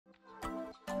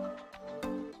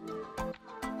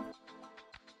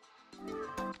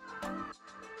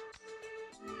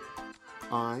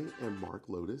I am Marc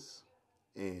Lotus,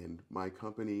 and my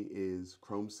company is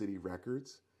Chrome City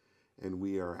Records, and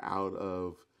we are out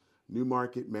of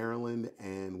Newmarket, Maryland,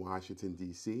 and Washington,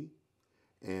 D.C.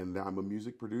 And I'm a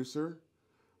music producer.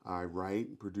 I write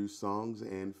and produce songs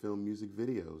and film music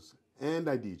videos, and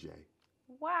I DJ.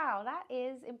 Wow, that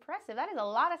is impressive. That is a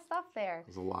lot of stuff there.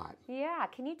 There's a lot. Yeah.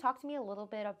 Can you talk to me a little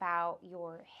bit about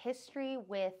your history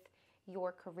with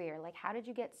your career? Like, how did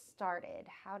you get started?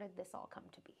 How did this all come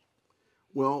to be?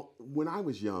 Well, when I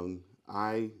was young,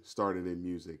 I started in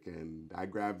music, and I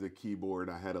grabbed a keyboard.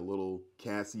 I had a little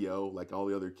Casio, like all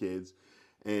the other kids,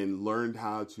 and learned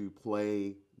how to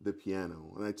play the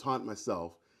piano. And I taught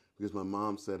myself because my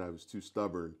mom said I was too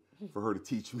stubborn for her to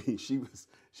teach me. She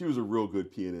was a real good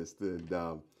pianist,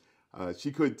 and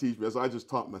she couldn't teach me, so I just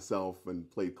taught myself and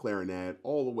played clarinet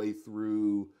all the way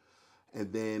through.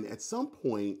 And then at some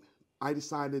point, I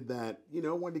decided that, I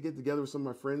wanted to get together with some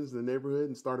of my friends in the neighborhood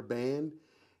and start a band.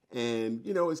 And,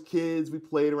 as kids, we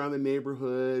played around the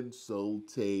neighborhood, sold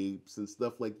tapes and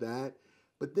stuff like that.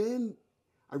 But then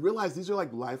I realized these are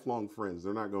like lifelong friends.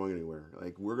 They're not going anywhere.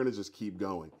 Like, we're going to just keep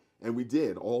going. And we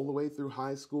did all the way through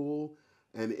high school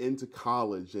and into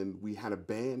college. And we had a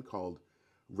band called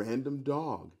Random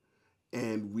Dog.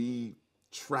 And we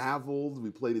traveled. We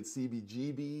played at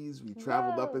CBGBs. We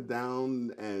traveled up and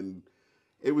down, and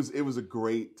it was a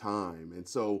great time. And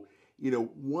so,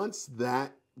 once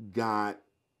that got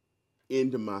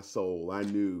into my soul, I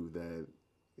knew that,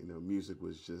 music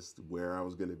was just where I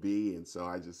was going to be. And so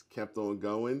I just kept on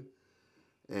going.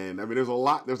 And I mean, there's a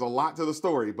lot to the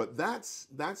story, but that's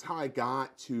how I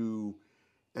got to,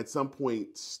 at some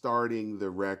point, starting the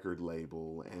record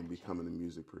label and becoming a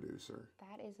music producer.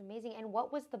 That is amazing. And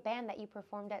what was the band that you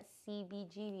performed at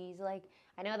CBGBs? Like,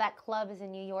 I know that club is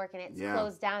in New York and it's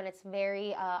closed down. It's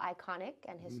very iconic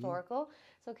and historical.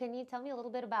 So can you tell me a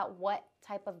little bit about what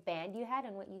type of band you had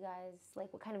and what you guys,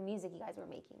 like, what kind of music you guys were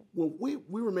making? Well,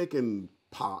 we were making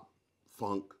pop,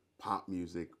 funk, pop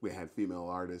music. We had female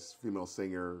artists, female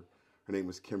singer. Her name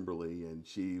was Kimberly, and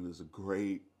she was a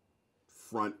great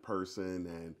front person,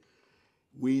 and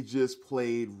we just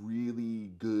played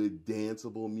really good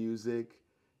danceable music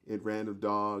at Random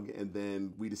Dog. And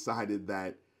then we decided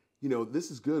that, this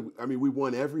is good. I mean, we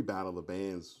won every battle of the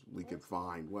bands we could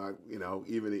find. Well,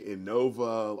 even in Nova,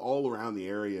 all around the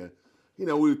area,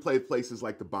 we played places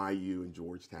like the Bayou in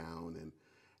Georgetown,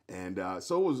 and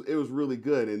so it was really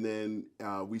good. And then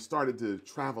we started to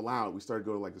travel out. We started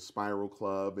to go to like the Spiral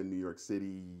Club in New York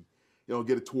City,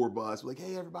 get a tour bus. We're like,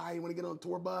 hey, everybody, want to get on a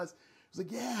tour bus? It's like,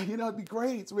 yeah, it'd be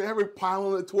great. So we have a pile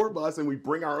on a tour bus, and we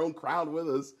bring our own crowd with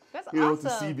us. That's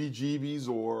awesome. To CBGBs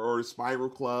or Spiral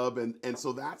Club, and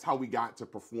so that's how we got to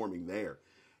performing there.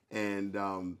 And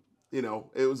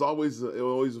it was always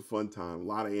a fun time, a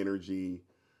lot of energy.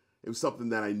 It was something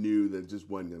that I knew that just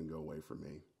wasn't going to go away from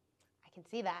me. I can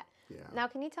see that. Yeah. Now,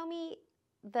 can you tell me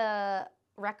the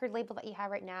record label that you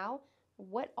have right now?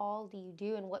 What all do you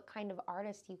do, and what kind of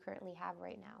artists do you currently have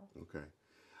right now? Okay.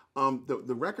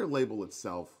 The record label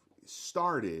itself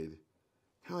started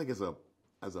kind of like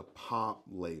as a pop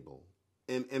label,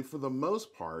 and for the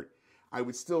most part, I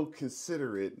would still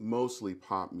consider it mostly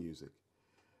pop music,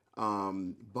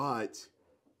 but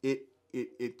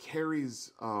it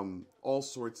carries all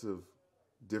sorts of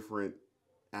different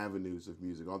avenues of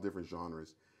music, all different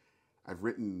genres. I've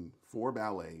written 4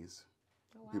 ballets.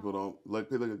 Oh, wow. People don't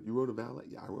you wrote a ballet?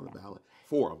 Yeah, I wrote a ballet.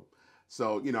 4 of them.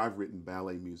 So, I've written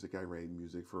ballet music. I write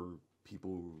music for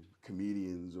people,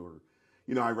 comedians, or,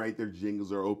 I write their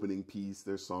jingles, their opening piece,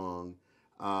 their song,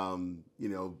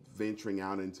 venturing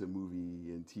out into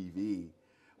movie and TV.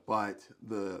 But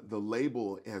the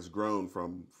label has grown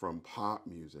from pop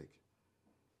music.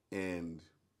 And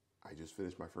I just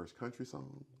finished my first country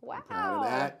song. Wow. I'm proud of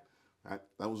that.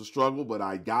 That was a struggle, but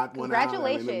I got one out.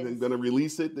 Congratulations. I'm going to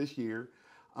release it this year.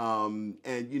 And,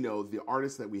 the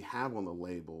artists that we have on the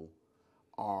label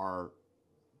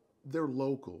they're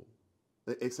local,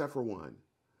 except for one,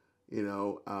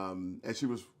 and she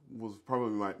was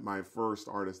probably my first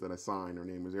artist that I signed. Her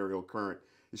name was Ariel Current,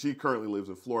 and she currently lives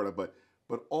in Florida, but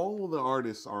all of the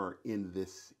artists are in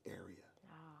this area.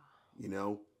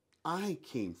 I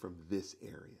came from this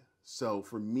area. So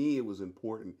for me, it was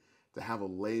important to have a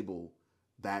label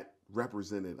that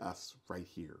represented us right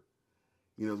here.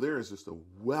 There is just a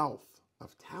wealth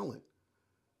of talent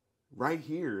right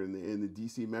here in the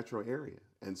DC metro area.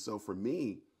 And so for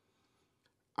me,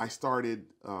 I started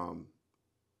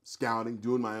scouting,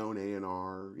 doing my own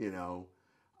A&R,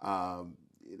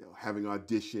 having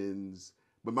auditions.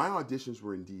 But my auditions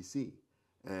were in DC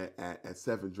at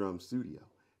Seven Drum Studio.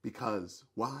 Because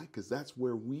why? Because that's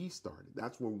where we started.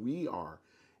 That's where we are.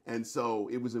 And so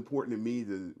it was important to me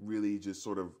to really just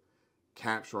sort of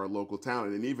capture our local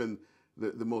talent. And even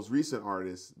the most recent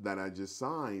artist that I just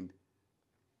signed,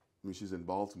 I mean, she's in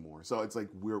Baltimore. So it's like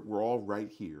we're all right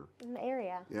here. In the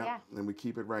area. Yeah. And we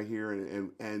keep it right here.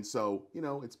 And so, you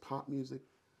know, it's pop music,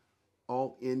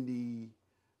 all indie,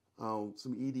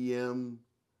 some EDM,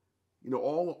 you know,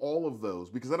 all of those,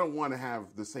 because I don't want to have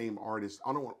the same artists.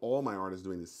 I don't want all my artists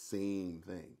doing the same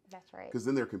thing. That's right. Because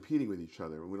then they're competing with each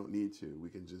other, and we don't need to. We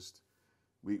can just,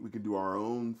 we can do our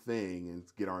own thing and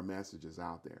get our messages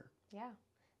out there. Yeah.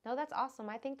 No, that's awesome.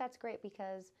 I think that's great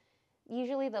because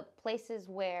usually the places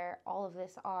where all of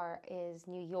this is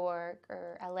New York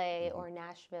or LA or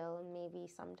Nashville and maybe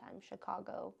sometimes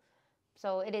Chicago.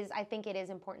 So I think it is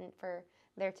important for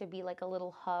there to be like a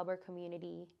little hub or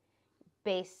community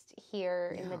based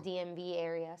here in the DMV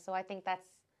area. So I think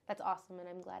that's awesome, and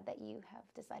I'm glad that you have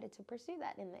decided to pursue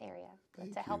that in the area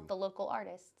to help the local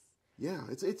artists. Yeah,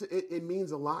 it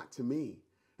means a lot to me,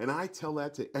 and I tell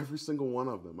that to every single one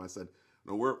of them. I said,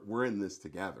 no, we're in this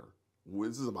together.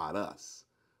 This is about us.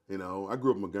 You know, I grew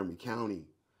up in Montgomery County,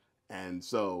 and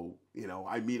so, you know,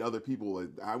 I meet other people.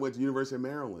 I went to University of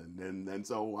Maryland, and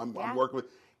so I'm working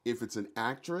with, if it's an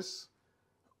actress,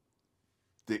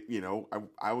 you know,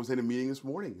 I was in a meeting this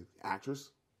morning,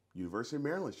 actress, University of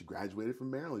Maryland. She graduated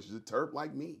from Maryland. She's a Terp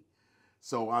like me.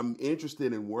 So I'm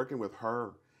interested in working with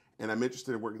her, and I'm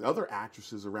interested in working with other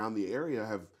actresses around the area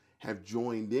have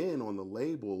joined in on the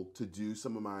label to do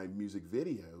some of my music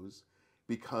videos,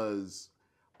 because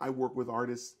I work with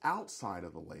artists outside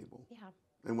of the label. Yeah.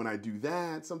 And when I do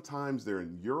that, sometimes they're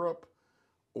in Europe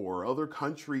or other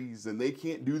countries and they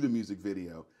can't do the music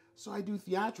video. So I do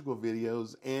theatrical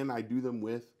videos, and I do them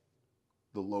with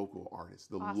the local artists,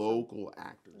 the local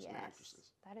actors and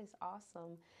actresses. That is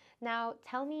awesome. Now,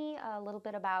 tell me a little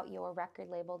bit about your record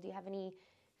label. Do you have any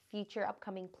future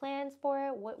upcoming plans for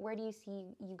it? Where do you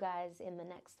see you guys in the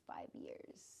next 5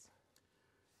 years?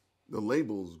 The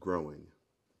label's growing,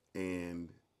 and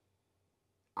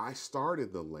I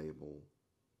started the label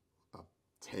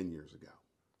 10 years ago.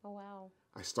 Oh, wow.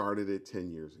 I started it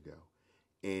 10 years ago,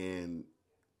 and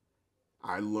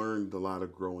I learned a lot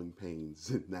of growing pains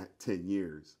in that 10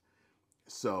 years.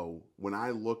 So when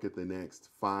I look at the next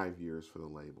 5 years for the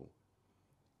label,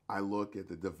 I look at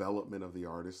the development of the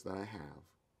artists that I have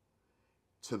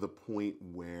to the point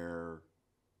where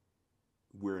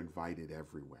we're invited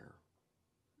everywhere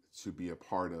to be a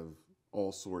part of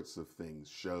all sorts of things,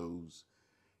 shows.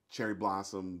 Cherry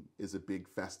Blossom is a big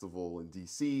festival in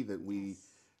DC that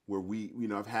where we, you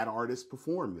know, I've had artists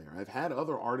perform there. I've had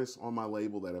other artists on my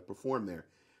label that have performed there.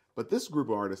 But this group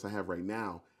of artists I have right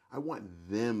now, I want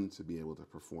them to be able to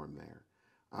perform there.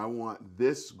 I want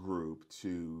this group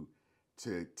to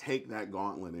take that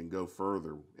gauntlet and go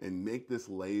further and make this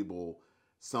label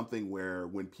something where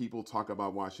when people talk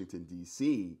about Washington,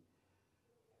 D.C.,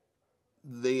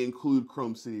 they include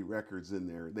Chrome City Records in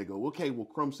there. They go, okay, well,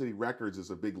 Chrome City Records is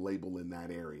a big label in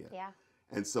that area. Yeah.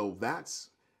 And so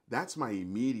that's my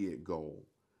immediate goal.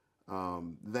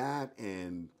 That,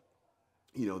 and,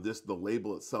 you know, the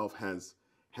label itself has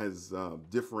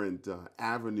different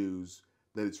avenues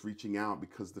that it's reaching out,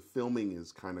 because the filming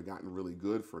has kind of gotten really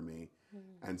good for me.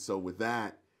 Mm-hmm. And so with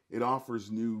that, it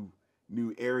offers new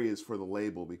areas for the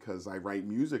label, because I write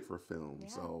music for film. Yeah.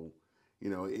 So, you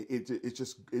know, it's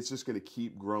just going to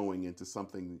keep growing into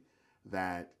something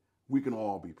that we can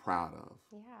all be proud of.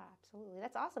 Yeah, absolutely.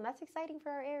 That's awesome. That's exciting for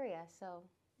our area. So,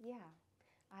 yeah,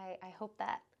 I hope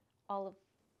that all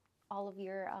of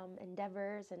your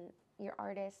endeavors and your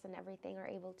artists and everything are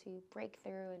able to break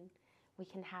through, and we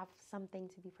can have something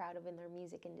to be proud of in their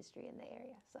music industry in the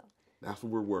area. So that's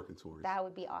what we're working towards. That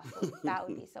would be awesome. That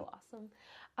would be so awesome.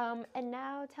 And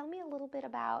now tell me a little bit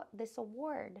about this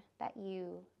award that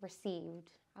you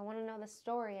received. I want to know the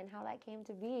story and how that came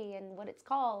to be and what it's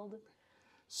called.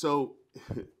 So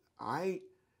I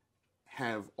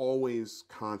have always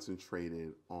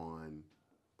concentrated on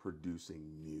producing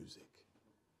music.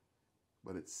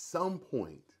 But at some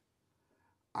point,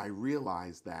 I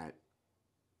realized that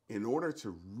in order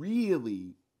to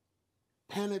really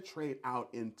penetrate out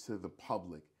into the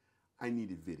public, I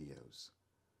needed videos.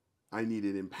 I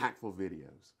needed impactful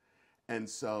videos. And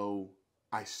so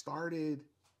I started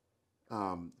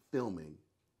filming.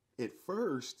 At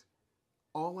first,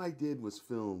 all I did was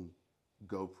film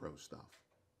GoPro stuff,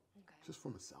 just for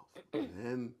myself. And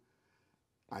then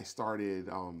I started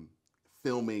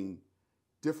filming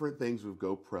different things with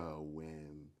GoPro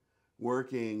and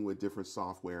working with different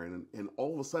software. And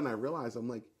all of a sudden I realized, I'm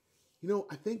like, you know,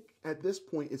 I think at this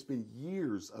point it's been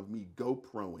years of me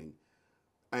GoProing.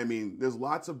 I mean, there's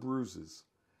lots of bruises,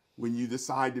 when you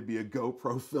decide to be a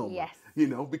GoPro filmer. Yes. You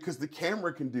know, because the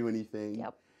camera can do anything.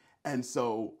 Yep. And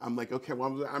so I'm like, okay,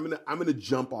 well, I'm gonna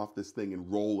jump off this thing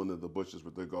and roll into the bushes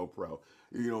with the GoPro.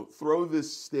 You know, throw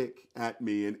this stick at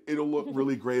me and it'll look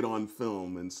really great on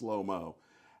film in slow-mo.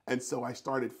 And so I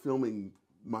started filming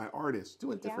my artists,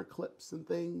 doing different clips and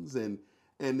things, and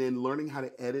then learning how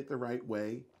to edit the right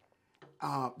way.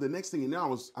 The next thing you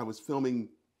know, I was filming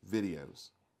videos,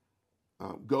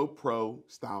 GoPro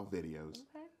style videos,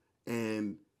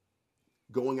 and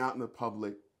going out in the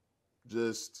public,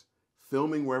 just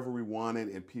filming wherever we wanted,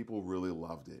 and people really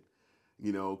loved it.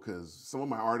 You know, because some of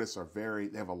my artists they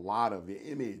have a lot of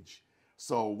image.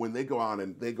 So when they go out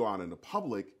in the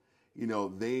public, you know,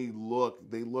 they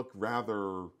look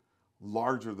rather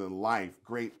larger than life.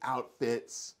 Great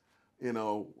outfits. You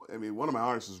know, I mean, one of my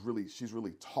artists she's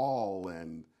really tall,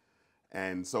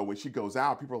 and so when she goes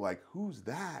out, people are like, "Who's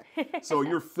that?" So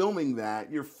you're filming that.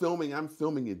 I'm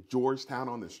filming in Georgetown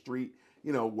on the street,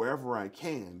 you know, wherever I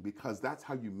can, because that's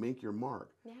how you make your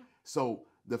mark. Yeah. So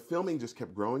the filming just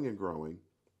kept growing and growing.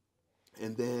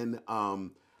 And then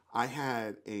I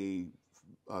had a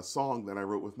song that I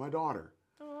wrote with my daughter.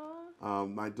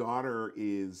 My daughter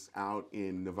is out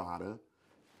in Nevada,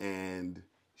 and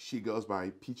she goes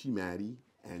by Peachy Maddie,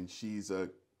 and she's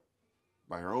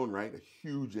by her own right, a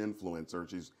huge influencer.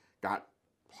 She's got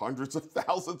hundreds of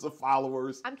thousands of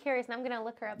followers. I'm curious, and I'm going to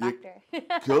look her up after.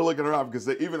 Go look her up, because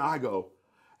even I go,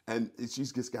 and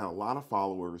she's just got a lot of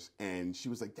followers, and she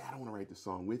was like, "Dad, I want to write this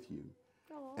song with you."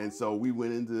 Aww. And so we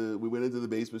went into the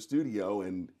basement studio,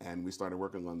 and we started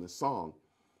working on this song.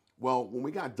 Well, when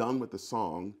we got done with the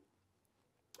song,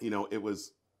 you know,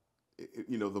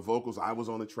 the vocals, I was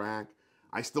on the track.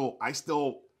 I still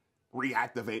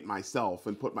reactivate myself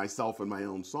and put myself in my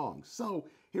own song. So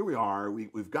here we are.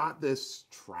 We've got this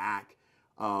track.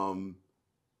 You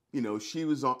know, she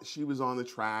was on the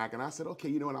track, and I said, okay,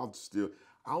 you know what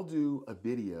I'll do a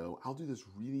video. I'll do this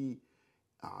really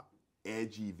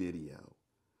edgy video.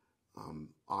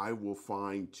 I will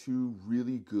find 2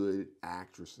 really good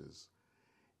actresses,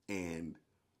 and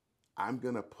I'm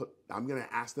gonna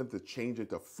ask them to change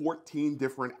into 14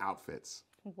 different outfits.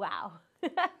 Wow.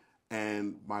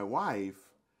 And my wife,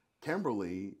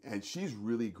 Kimberly, and she's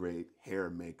really great hair,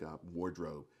 makeup,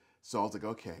 wardrobe. So I was like,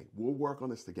 okay, we'll work on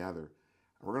this together.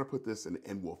 We're gonna put this in,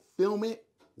 and we'll film it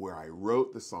where I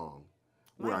wrote the song,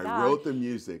 where I wrote the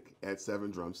music at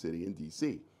 7 Drum City in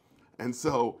DC. And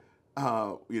so,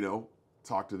 you know,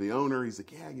 talked to the owner. He's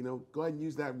like, yeah, you know, go ahead and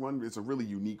use that one. It's a really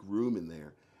unique room in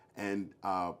there. And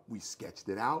we sketched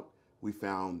it out. We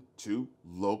found 2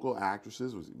 local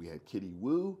actresses. We had Kitty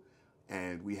Wu,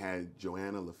 and we had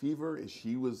Joanna Lefevre, and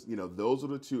she was, you know, those are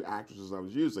the 2 actresses I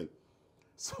was using.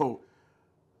 So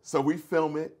we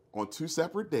film it on 2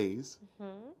 separate days,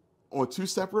 on 2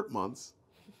 separate months,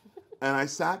 and I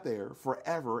sat there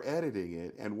forever editing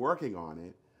it and working on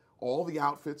it. All the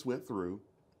outfits went through.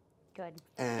 Good.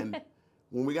 And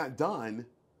when we got done,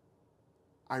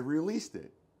 I released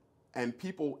it. And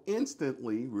people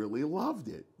instantly really loved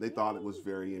it. They thought it was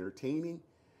very entertaining.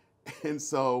 And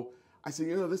so I said,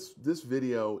 you know, this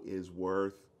video is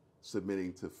worth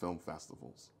submitting to film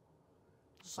festivals.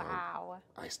 So wow.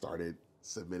 I started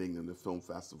submitting them to film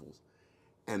festivals.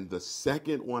 And the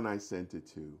second one I sent it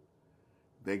to,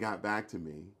 they got back to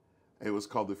me. It was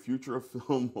called the Future of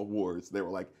Film Awards. They were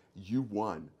like, you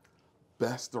won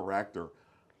Best Director.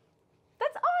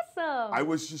 That's awesome. I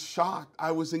was just shocked.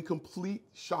 I was in complete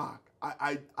shock.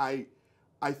 I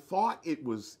thought it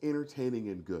was entertaining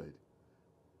and good.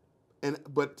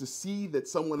 But to see that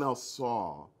someone else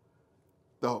saw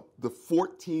the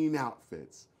 14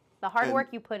 outfits. The hard work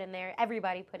you put in there,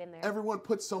 everybody put in there. Everyone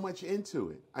put so much into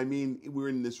it. I mean, we're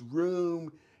in this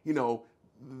room, you know,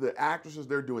 the actresses,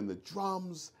 they're doing the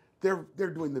drums, they're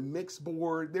doing the mix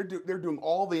board, they're doing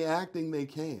all the acting they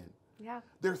can. Yeah.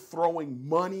 They're throwing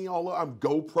money all over. I'm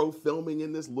GoPro filming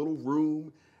in this little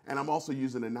room, and I'm also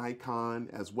using a Nikon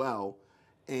as well.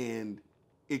 And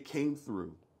it came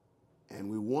through, and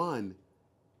we won.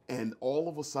 And all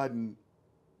of a sudden,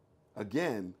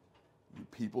 again,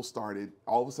 people started,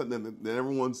 all of a sudden, then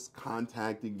everyone's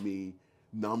contacting me.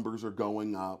 Numbers are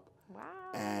going up. Wow.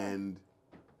 And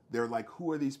they're like,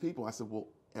 who are these people? I said, well,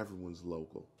 everyone's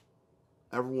local.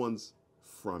 Everyone's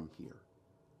from here.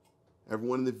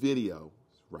 Everyone in the video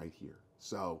is right here.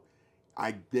 So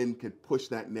I then could push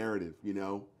that narrative, you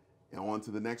know, and on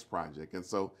to the next project. And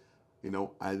so, you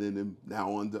know, I then am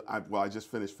now on I just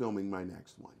finished filming my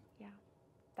next one. Yeah,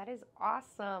 that is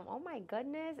awesome. Oh my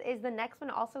goodness. Is the next one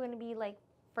also going to be like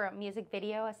for a music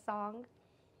video, a song?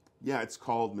 Yeah, it's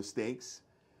called Mistakes.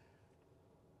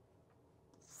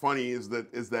 Funny is that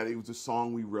it was a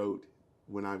song we wrote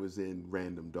when I was in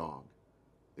Random Dog.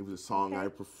 It was a song Okay. I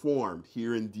performed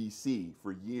here in DC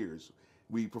for years.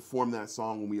 We performed that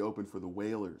song when we opened for the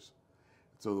Wailers.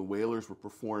 So the Wailers were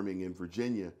performing in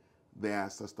Virginia. They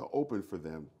asked us to open for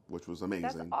them, which was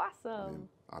amazing. That's awesome. I mean,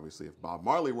 obviously, if Bob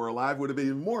Marley were alive, it would have been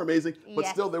even more amazing. But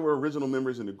Yes. still, they were original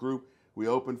members in the group. We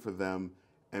opened for them,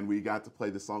 and we got to play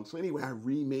the song. So anyway, I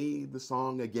remade the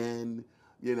song again,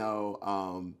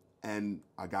 and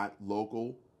I got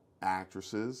local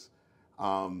actresses.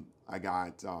 I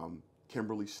got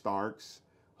Kimberly Starks,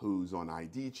 who's on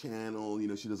ID Channel.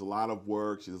 She does a lot of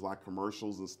work. She does a lot of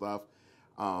commercials and stuff.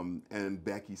 And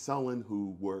Becky Sullen,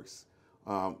 who works,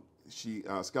 she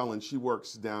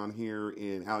works down here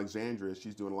in Alexandria.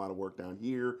 She's doing a lot of work down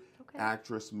here. Okay.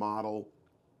 Actress, model,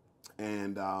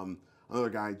 and another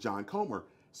guy, John Comer.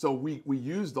 So we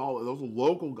used all of those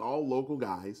all local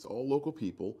guys, all local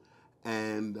people,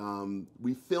 and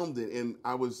we filmed it. And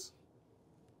I was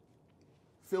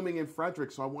filming in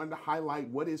Frederick, so I wanted to highlight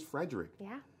what is Frederick.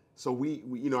 Yeah. So we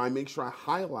I make sure I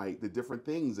highlight the different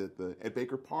things at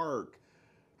Baker Park,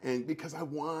 and because I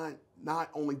want, not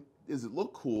only does it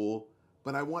look cool,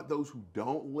 but I want those who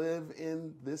don't live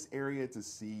in this area to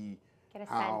see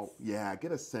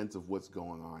Get a sense of what's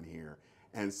going on here.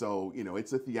 And so,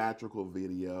 it's a theatrical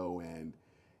video, and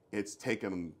it's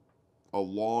taken a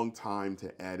long time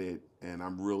to edit, and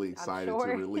I'm really excited to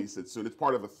release it soon. It's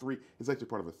actually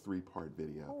part of a 3-part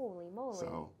video. Holy moly.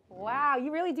 So, wow,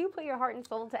 you really do put your heart and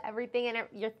soul into everything, and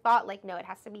your thought, no, it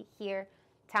has to be here.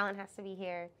 Talent has to be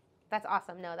here. That's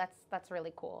awesome. No, that's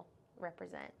really cool.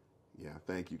 Represent. Yeah,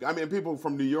 thank you. I mean, people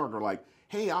from New York are like,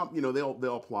 hey,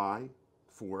 they'll apply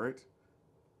for it,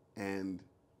 and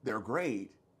they're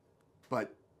great,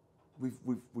 but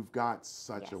we've got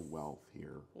such a wealth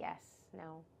here. Yes,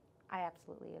 no, I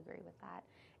absolutely agree with that.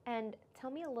 And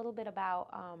tell me a little bit about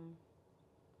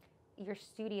your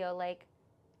studio.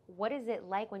 What is it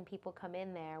like when people come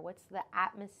in there? What's the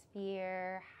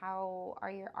atmosphere? How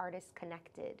are your artists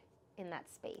connected in that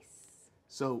space?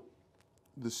 So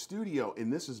the studio,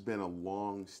 and this has been a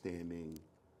long-standing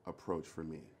approach for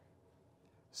me.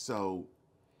 So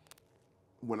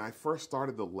when I first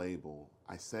started the label,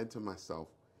 I said to myself,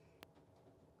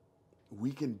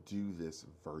 we can do this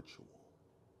virtual.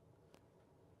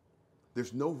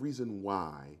 There's no reason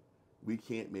why we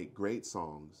can't make great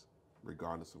songs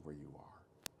regardless of where you are.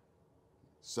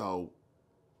 So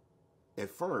at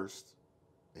first,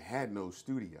 it had no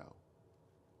studio.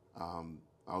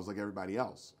 I was like everybody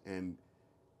else. And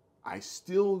I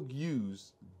still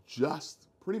use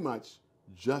pretty much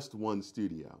just one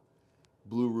studio,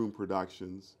 Blue Room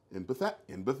Productions in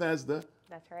Bethesda.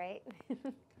 That's right.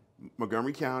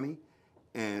 Montgomery County.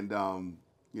 And,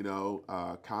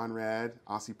 Conrad,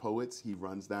 Aussie Poets, he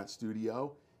runs that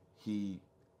studio. He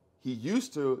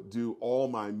used to do all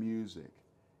my music.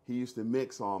 He used to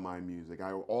mix all my music.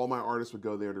 All my artists would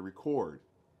go there to record.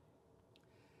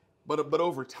 But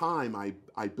over time,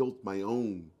 I built my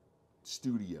own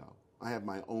studio. I have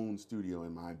my own studio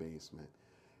in my basement.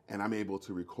 And I'm able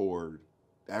to record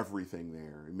everything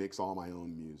there, mix all my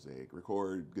own music,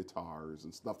 record guitars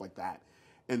and stuff like that.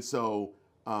 And so,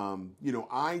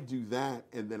 I do that,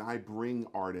 and then I bring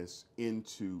artists in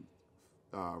to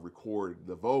record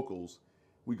the vocals.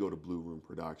 We go to Blue Room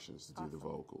Productions to do the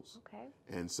vocals. Okay.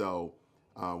 And so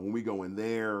when we go in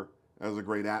there, there's a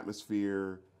great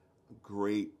atmosphere,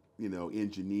 great,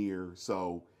 engineer.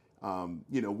 So,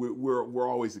 we're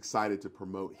always excited to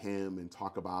promote him and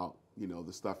talk about,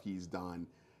 the stuff he's done.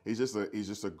 He's just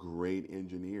a great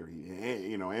engineer,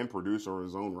 and producer in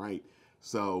his own right.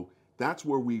 So that's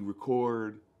where we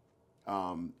record.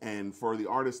 And for the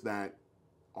artists that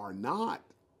are not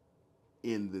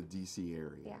in the DC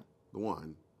area, the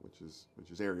one, which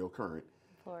is Ariel Current,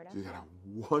 Florida.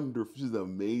 She's an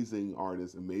amazing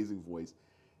artist, amazing voice.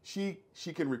 She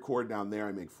can record down there.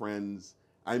 I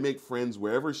make friends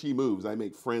wherever she moves. I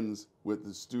make friends with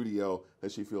the studio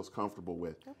that she feels comfortable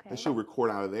with. Okay. And she'll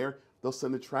record out of there. They'll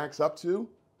send the tracks up to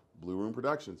Blue Room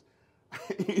Productions.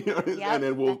 And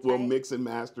then we'll mix and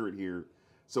master it here.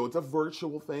 So it's a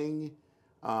virtual thing,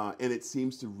 and it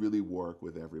seems to really work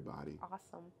with everybody.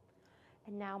 Awesome.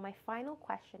 And now my final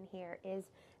question here is,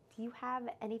 do you have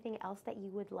anything else that you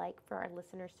would like for our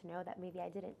listeners to know that maybe I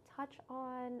didn't touch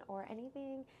on, or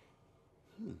anything?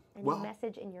 Any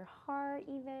message in your heart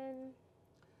even?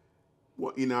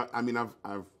 Well,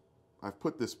 I've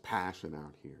put this passion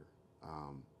out here,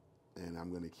 and I'm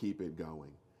going to keep it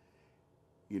going.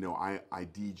 I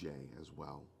DJ as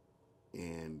well,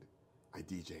 and I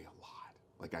DJ a lot.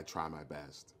 I try my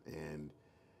best, and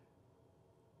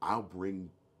I'll bring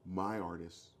my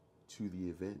artists to the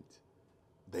event.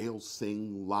 they'll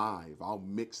sing live. I'll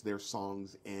mix their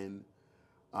songs in.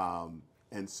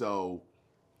 And so,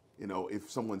 you know, if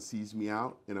someone sees me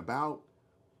out and about,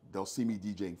 they'll see me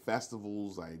DJing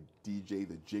festivals. I DJ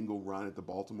the Jingle Run at the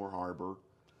Baltimore Harbor.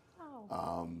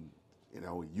 Oh. You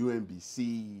know,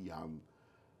 UMBC.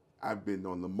 I've been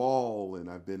on the mall, and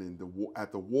I've been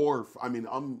at the wharf. I mean,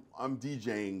 I'm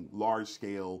DJing large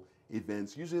scale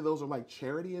events. Usually those are like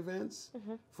charity events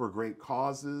for great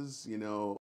causes. You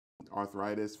know,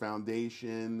 Arthritis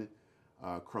Foundation,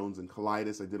 Crohn's and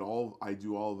colitis. I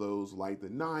do all those, Light the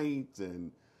Night,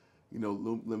 and you know,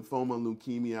 lymphoma,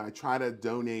 leukemia. I try to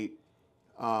donate.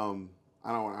 I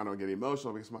don't get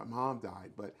emotional because my mom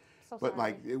died, but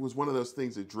like it was one of those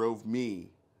things that drove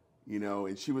me, you know.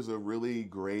 And she was a really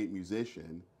great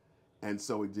musician, and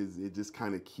so it just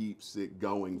kind of keeps it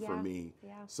going for me.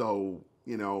 Yeah. So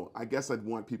you know, I guess I'd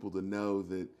want people to know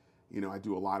that, you know, I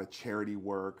do a lot of charity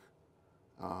work,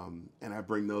 and I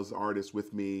bring those artists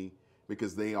with me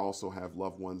because they also have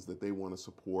loved ones that they want to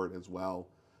support as well.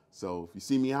 So if you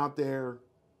see me out there,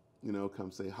 you know,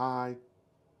 come say hi.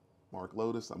 Marc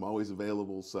Lotus, I'm always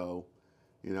available. So,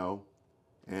 you know,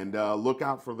 and look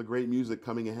out for the great music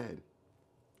coming ahead.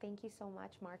 Thank you so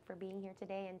much, Marc, for being here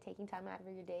today and taking time out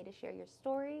of your day to share your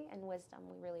story and wisdom.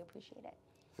 We really appreciate it.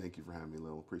 Thank you for having me,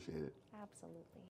 Lil. Appreciate it. Absolutely.